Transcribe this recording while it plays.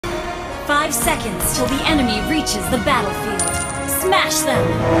5 seconds till the enemy reaches the battlefield. Smash them!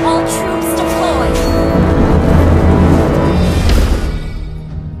 All troops deployed!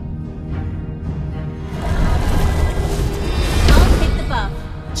 I'll take the buff.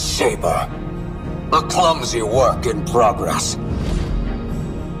 Saber. A clumsy work in progress.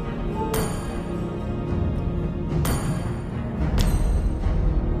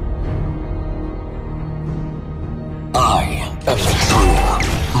 I am the true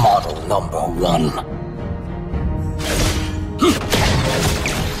model number 1.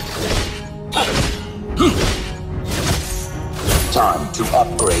 Time to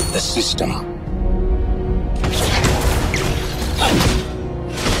upgrade the system.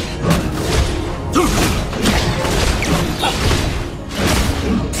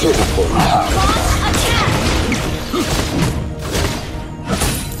 Pitiful how.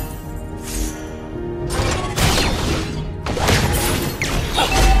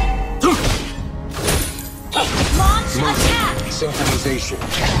 Launch attack! Synchronization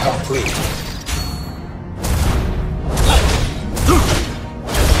complete.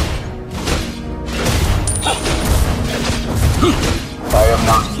 I am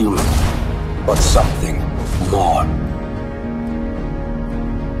not human, but something more.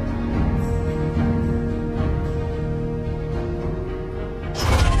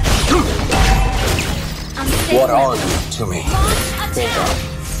 What are you to me? Launch attack!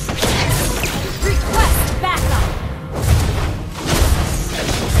 Request backup!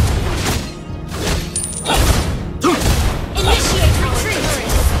 Initiate retreat!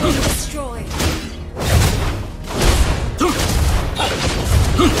 Been destroyed.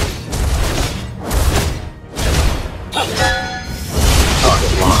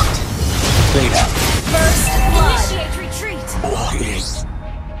 Target locked. Beta. First blood. Initiate retreat! What is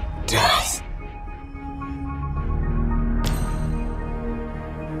death?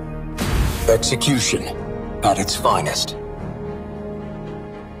 Execution at its finest.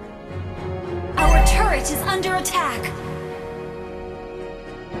 Our turret is under attack.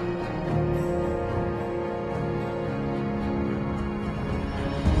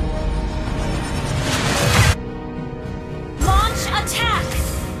 Launch attack!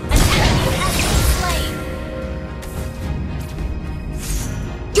 An enemy has been slain.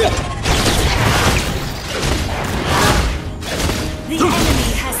 The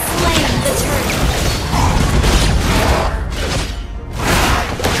enemy has slain the turret.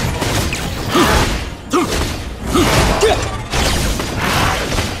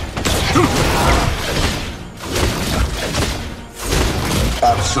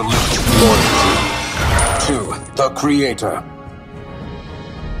 Absolute loyalty to the Creator.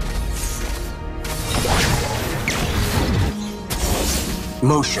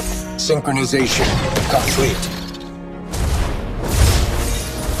 Motion synchronization complete.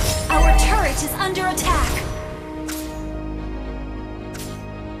 Our turret is under attack.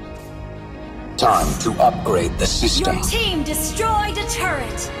 Time to upgrade the system. Your team destroyed a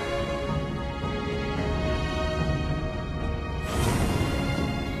turret.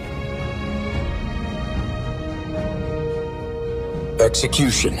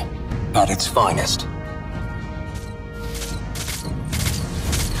 Execution at its finest.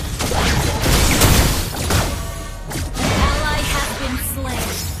 Ally has been slain.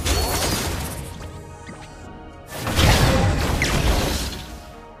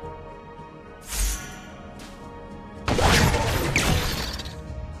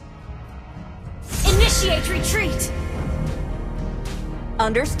 Initiate retreat.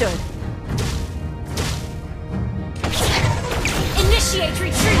 Understood. Initiate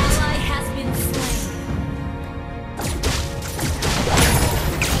retreat. Ally has been slain.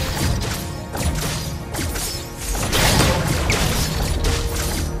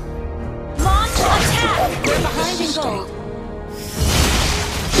 Launch attack. We're behind in gold.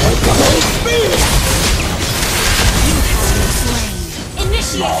 You have been slain.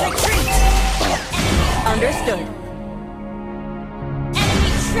 Initiate retreat. Understood.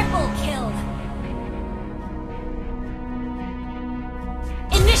 Enemy triple kill.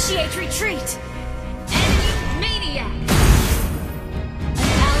 Initiate retreat. Enemy maniac. An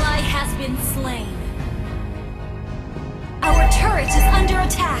ally has been slain. Our turret is under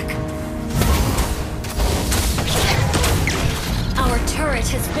attack. Our turret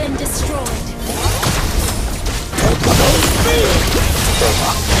has been destroyed.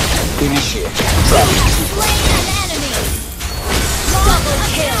 Initiate. Slain an enemy. Double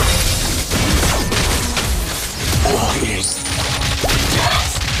kill. What is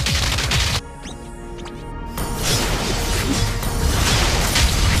death?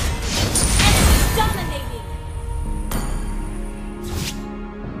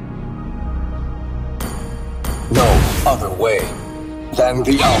 other way than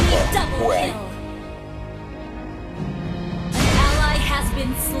the Alpha Double way. kill. An ally has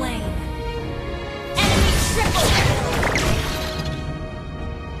been slain. Enemy triple kill.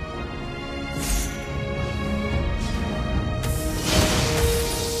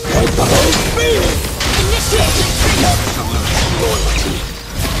 Initiate retreat. Absolute loyalty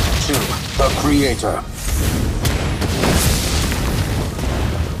to the Creator.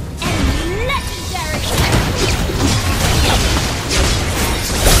 Enemy legendary.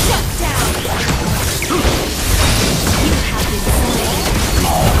 Shut down. You have been slain.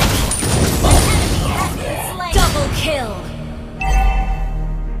 Enemy has been slain. Double kill.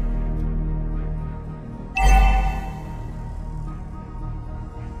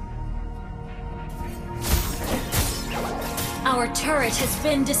 Our turret has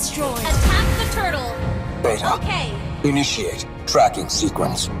been destroyed. Attack the turtle. Beta. Okay. Initiate tracking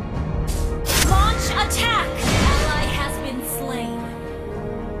sequence. Launch attack. Ally has been slain.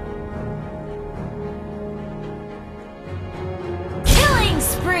 Killing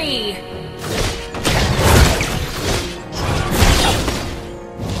spree.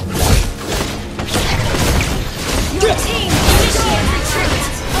 Your team initiate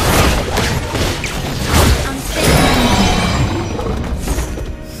retreat.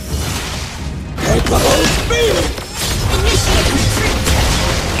 Initiate retreat.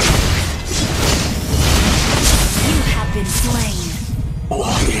 You have been slain.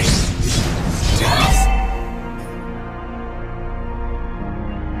 What is death?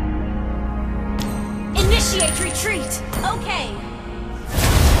 Initiate retreat. Okay.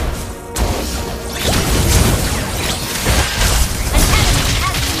 An enemy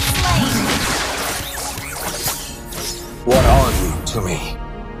has been slain. What are you to me?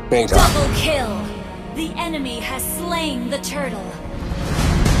 Beta. Double kill. The enemy has slain the turtle.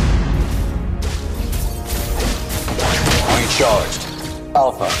 Recharged.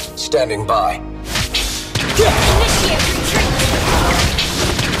 Alpha standing by. Initiate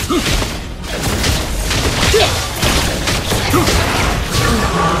retreat.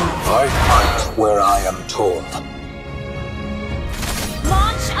 I fight where I am told.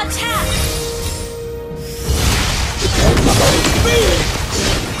 Launch attack.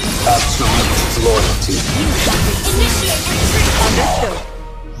 Absolute loyalty. Initiate retreat. Understood.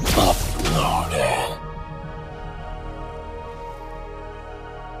 Uploaded.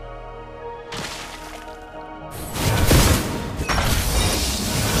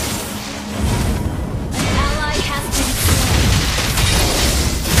 An ally has been slain.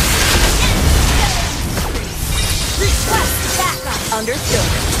 Request backup. Understood.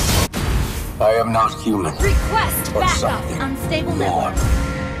 I am not human, Request but backup. something Unstable more.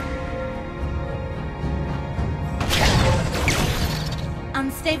 network.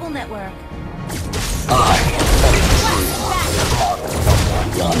 Unstable network. I Request backup.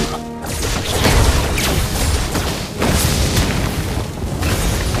 am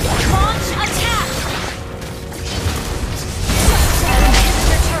Launch attack. Our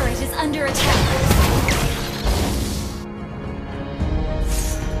inhibitor turret is under attack.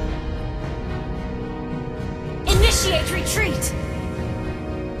 Initiate retreat.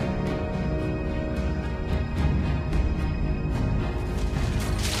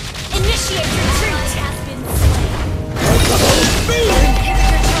 Initiate retreat. Has been slain. Our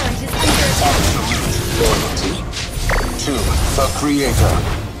inhibitor turret is under attack. loyalty to the Creator.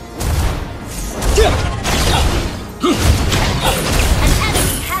 An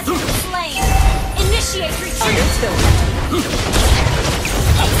enemy has been slain. Initiate retreat. Understood.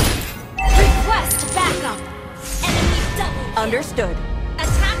 Request backup. Enemy double. Understood.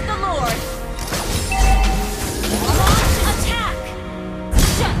 Attack the Lord. Launch attack.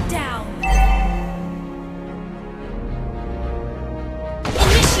 Shut down.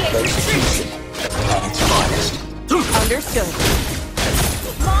 Initiate Execution retreat. at its finest. Understood.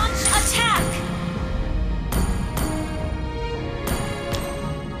 Launch attack.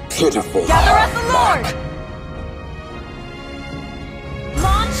 Pitiful. Gather at the Lord.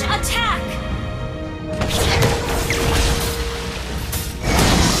 Launch attack.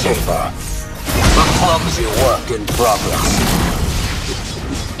 Saber. A clumsy work in progress.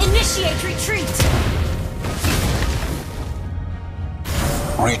 Initiate retreat.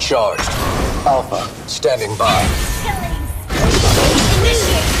 Recharged. Alpha standing by. Killing.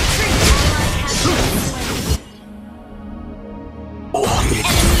 Initiate retreat. Ally has been slain.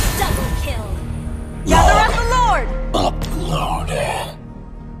 Enemy double kill. Gather at the Lord. Uploaded.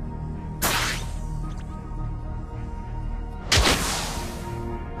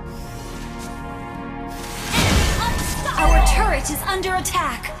 Our turret is under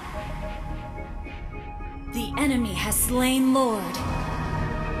attack. The enemy has slain Lord.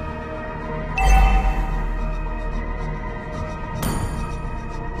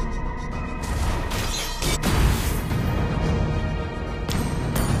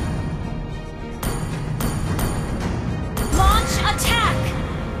 Launch attack!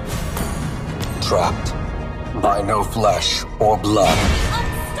 Trapped by no flesh or blood.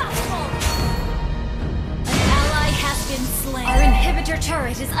 Unstoppable! An ally has been slain. Our inhibitor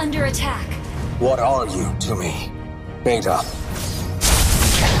turret is under attack. What are you to me? Beta.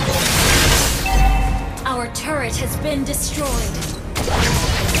 Our turret has been destroyed.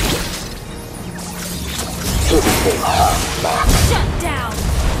 Typical half-back. Shut down!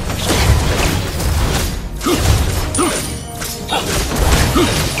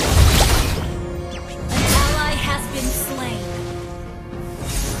 An ally has been slain.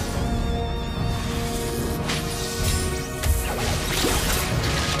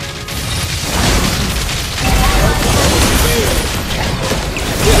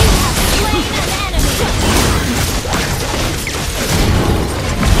 You have slain an enemy!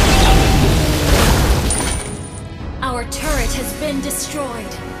 Our turret has been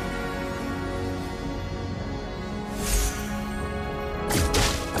destroyed.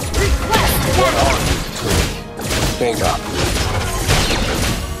 Request What backup! are you to me? Beta.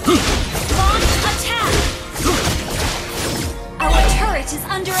 Launch attack! Our turret is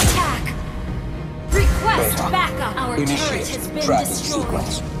under attack. Request Beta. backup! Our turret has Initiate been dragon destroyed.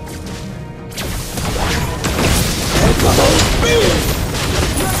 sequence.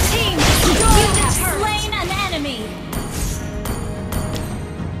 Your team destroyed. You have slain an enemy.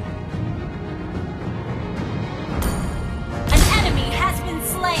 An enemy has been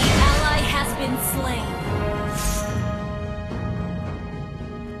slain. Ally has been slain.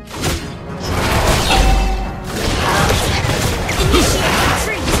 Initiate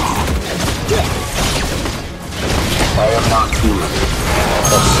retreat. I am not human,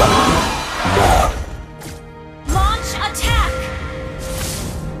 but something more. Launch attack.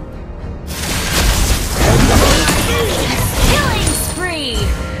 Killing spree.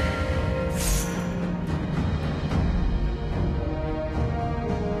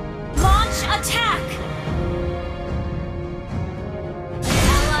 Launch attack.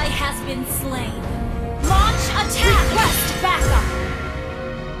 Ally has been slain. Launch attack. Request backup.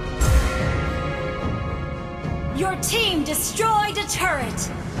 Your team destroyed a turret.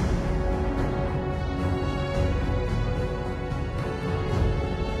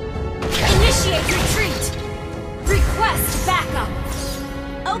 Initiate retreat. Request backup.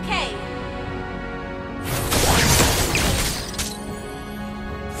 Okay.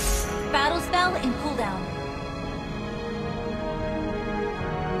 Battle spell in cooldown.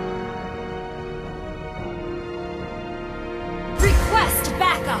 Request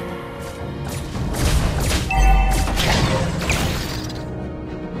backup.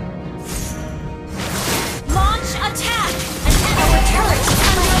 Launch attack. Our turret is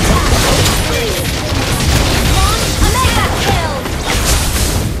under attack. Launch attack. Kill.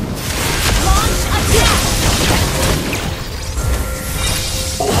 Launch attack.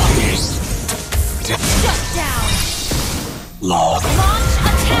 Shut down. Lord. Launch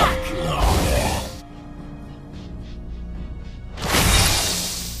attack.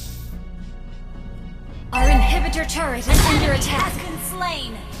 Our inhibitor turret is under attack. Has been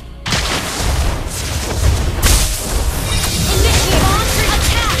slain. Initiate launch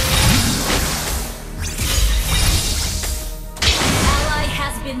attack. Ally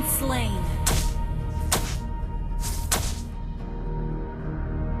has been slain.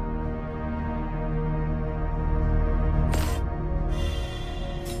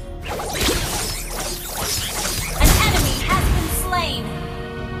 An enemy has been slain.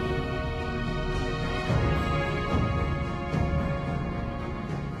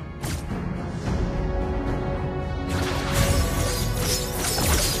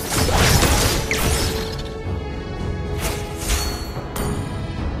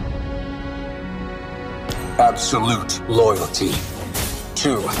 Absolute loyalty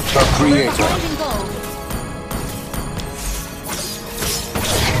to the Creator. Behind in gold.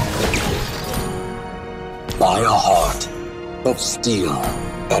 By a heart of steel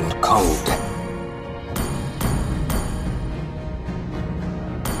and code.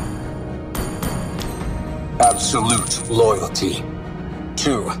 Absolute loyalty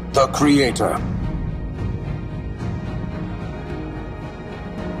to the Creator.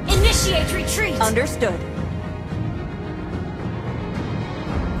 Initiate retreat. Understood.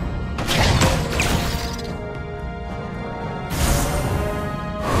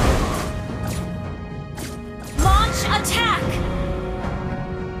 Launch attack.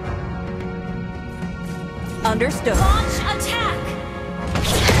 Understood. Launch attack!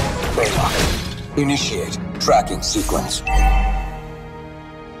 Beta. Initiate tracking sequence. Ally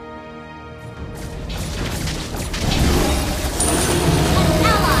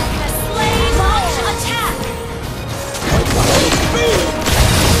has slain! Launch attack!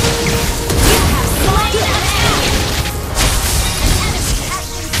 You have slain an enemy! An enemy has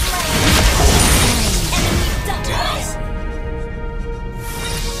been slain! Enemy double!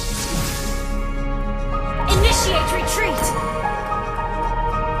 Initiate retreat!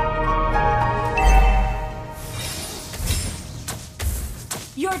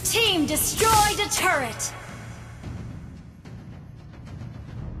 Your team destroyed a turret!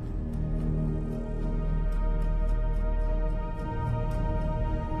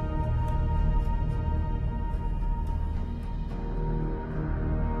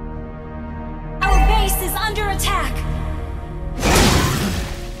 Our base is under attack!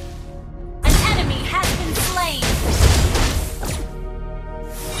 An enemy has been slain!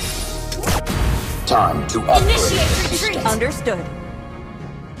 Time to upgrade Initiate the retreat. system. Understood.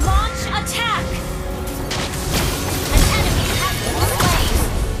 Launch attack! An enemy has been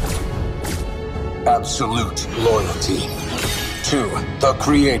slain! Absolute loyalty to the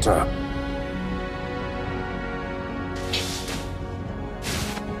Creator.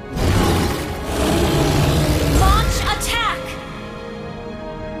 Launch attack!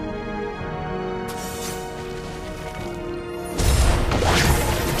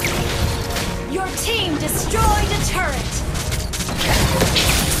 Your team destroyed a turret!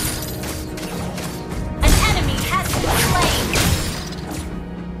 An enemy has been slain!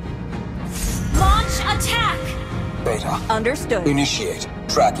 Launch attack! Beta. Understood. Initiate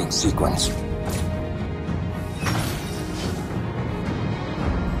tracking sequence.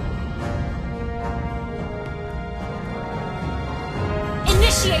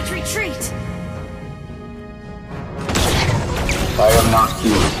 Initiate retreat! I am not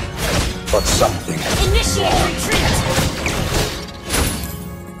human, but something. Initiate retreat!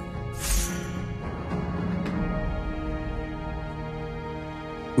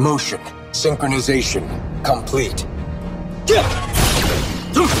 Motion synchronization complete.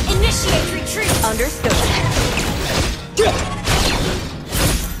 Initiate retreat! Understood.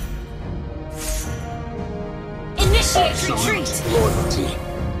 Initiate Absolute retreat! loyalty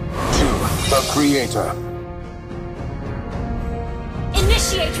to the Creator.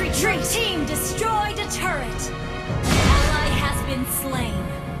 Initiate retreat! Your team destroyed a turret! Ally has been slain.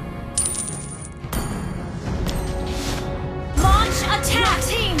 Launch attack! Your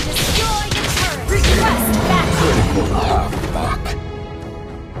team destroyed a turret! Request backup! Critical half back.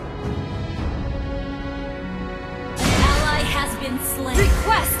 Ally has been slain.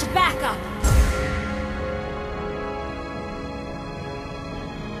 Request backup!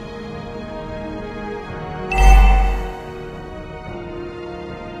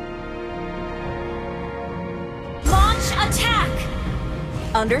 Launch attack!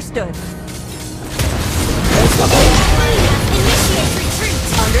 Understood. Initiate retreat!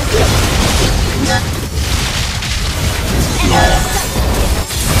 Understood.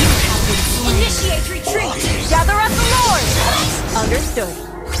 Initiate retreat! Gather up the Lord. Understood.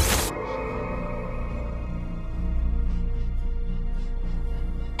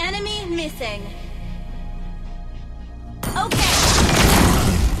 Enemy missing. Okay.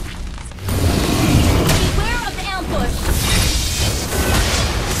 Beware of the ambush.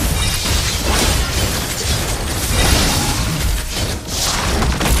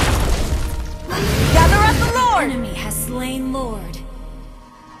 Gather up the Lord. Enemy has slain Lord.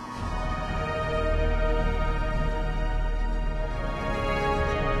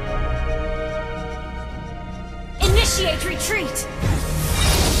 Initiate retreat!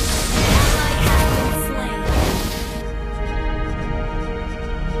 Ally has been slain.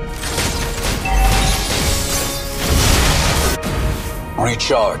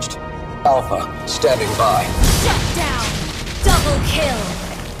 Recharged. Alpha standing by. Shut down! Double kill!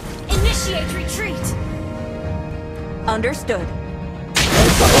 Initiate retreat! Understood. An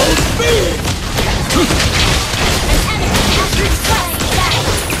enemy has been slain!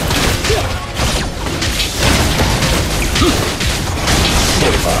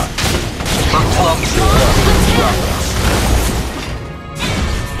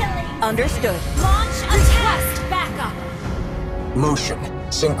 Understood. Launch attack! Backup! Motion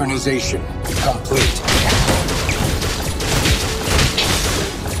synchronization complete.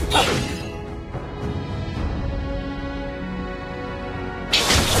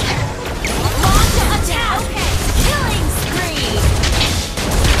 Launch attack! Okay. Killing spree!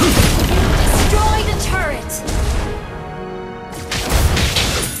 Destroy the turret!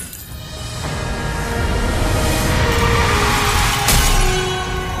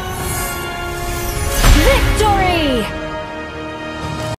 Story